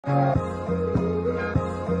Long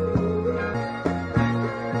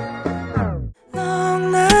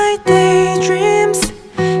night daydreams,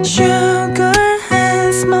 sugar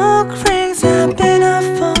and smoke rings. I've been up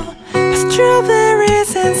for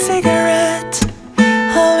strawberries and cigarettes.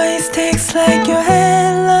 Always takes like your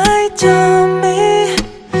headlight on me.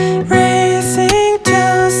 Racing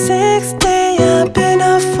to 60. I've been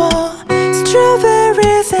up for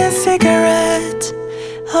strawberries and cigarettes.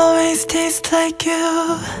 Always tastes like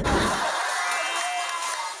you.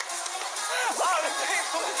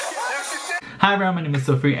 Hi everyone, my name is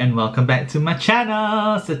Sophie and welcome back to my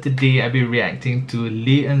channel. So today I'll be reacting to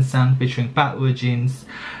Eun Sang featuring Park Woo Jin's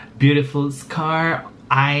Beautiful Scar.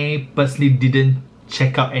 I personally didn't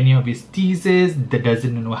check out any of his teasers, that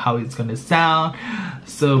doesn't know how it's gonna sound.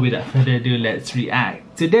 So without further ado, let's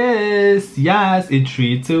react to this. Yes, in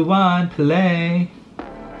 3, 2, 1, play.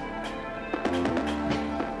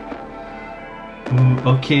 Ooh,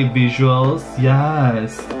 okay, visuals,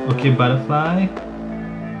 yes. Okay, butterfly.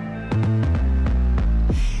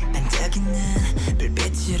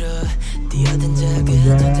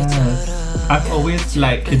 Yes. I've always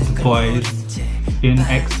liked his voice in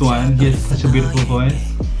X1. He has such a beautiful voice.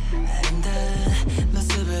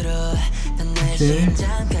 Okay.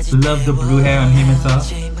 Love the blue hair on him as well.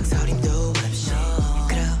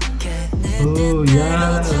 Oh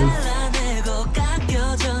yes.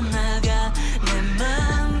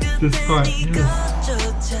 This part. Yes.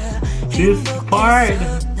 This part.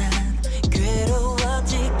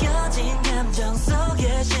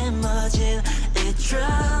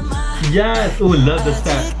 Yes! Oh, love the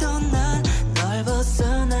step.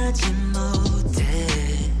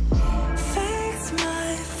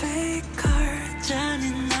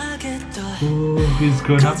 Oh, he's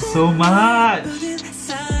grown up so much.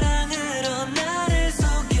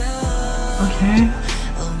 Okay.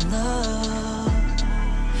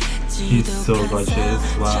 He's so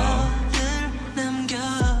gorgeous. Wow.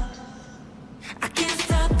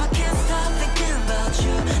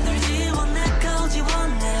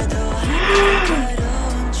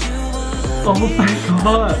 Oh my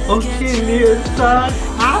god, okay Eun Sang,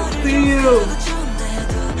 I see you!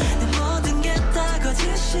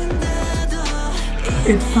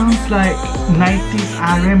 It sounds like 90s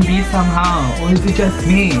R&B somehow, or is it just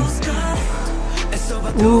me?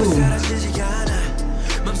 Ooh.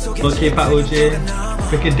 Okay, Park Woo Jin,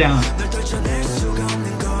 break it down.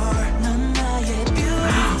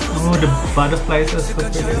 Oh, the butterflies are so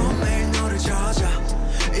pretty.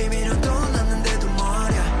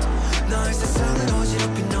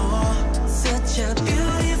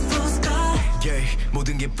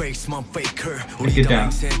 Break it down.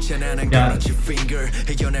 Yeah.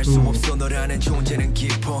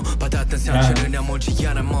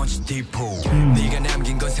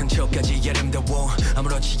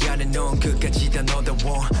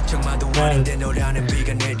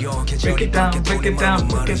 Break it down, break it down,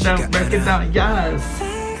 break it down, break it down, yes!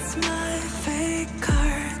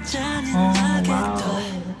 Oh wow!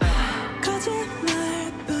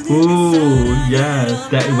 Ooh, yes,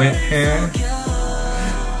 that wet hair.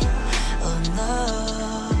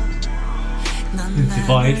 His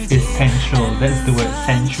voice is sensual. That's the word,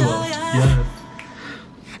 sensual. Yeah.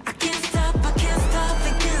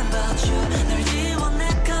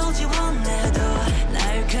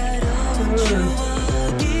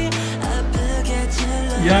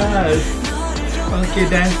 Yes. Okay,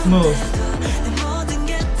 dance move.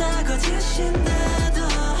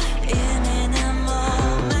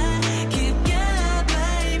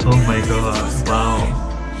 Oh my god! Wow.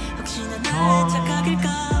 Oh.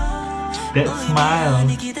 That smile.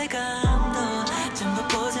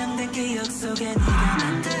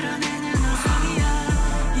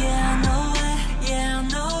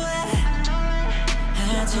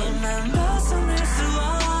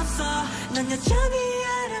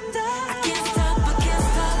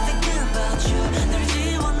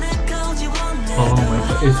 Oh my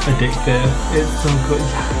god, it's addictive. It's so good.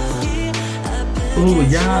 Oh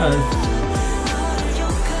yes.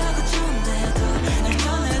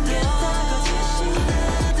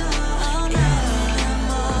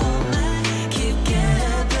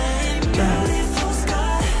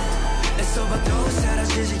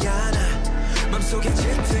 So good, so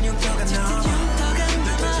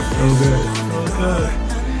good.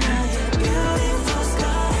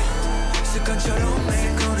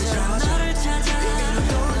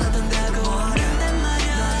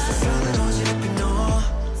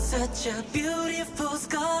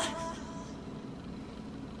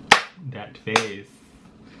 That face.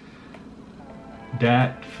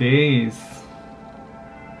 That face.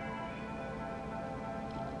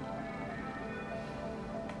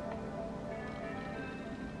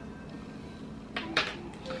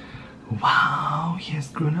 wow, he has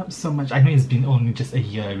grown up so much. I know it's been only just a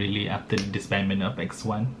year really after the disbandment of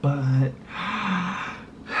X1, but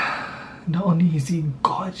not only is he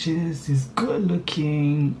gorgeous, he's good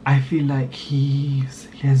looking, I feel like he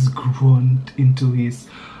has grown into his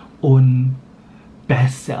own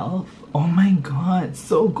best self. Oh my god,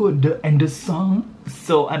 so good. And the song,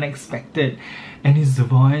 so unexpected. And his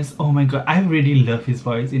voice, oh my god, I really love his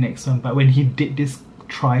voice in X1, but when he did this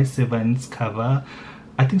Troye Sivan's cover,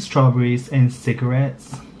 I think Strawberries and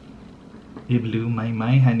Cigarettes, it blew my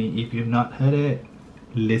mind, honey. If you've not heard it,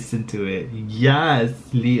 listen to it. Yes,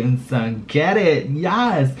 Eun Sang, get it.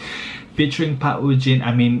 Yes, featuring Park Woo Jin.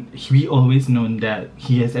 I mean, we always known that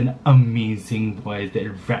he has an amazing voice,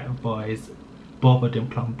 that rap voice. Both of them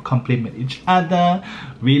complement each other.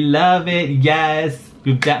 We love it. Yes.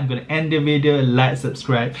 With that, I'm gonna end the video. Like,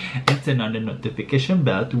 subscribe, and turn on the notification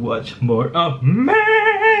bell to watch more of me.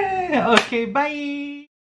 Okay, bye.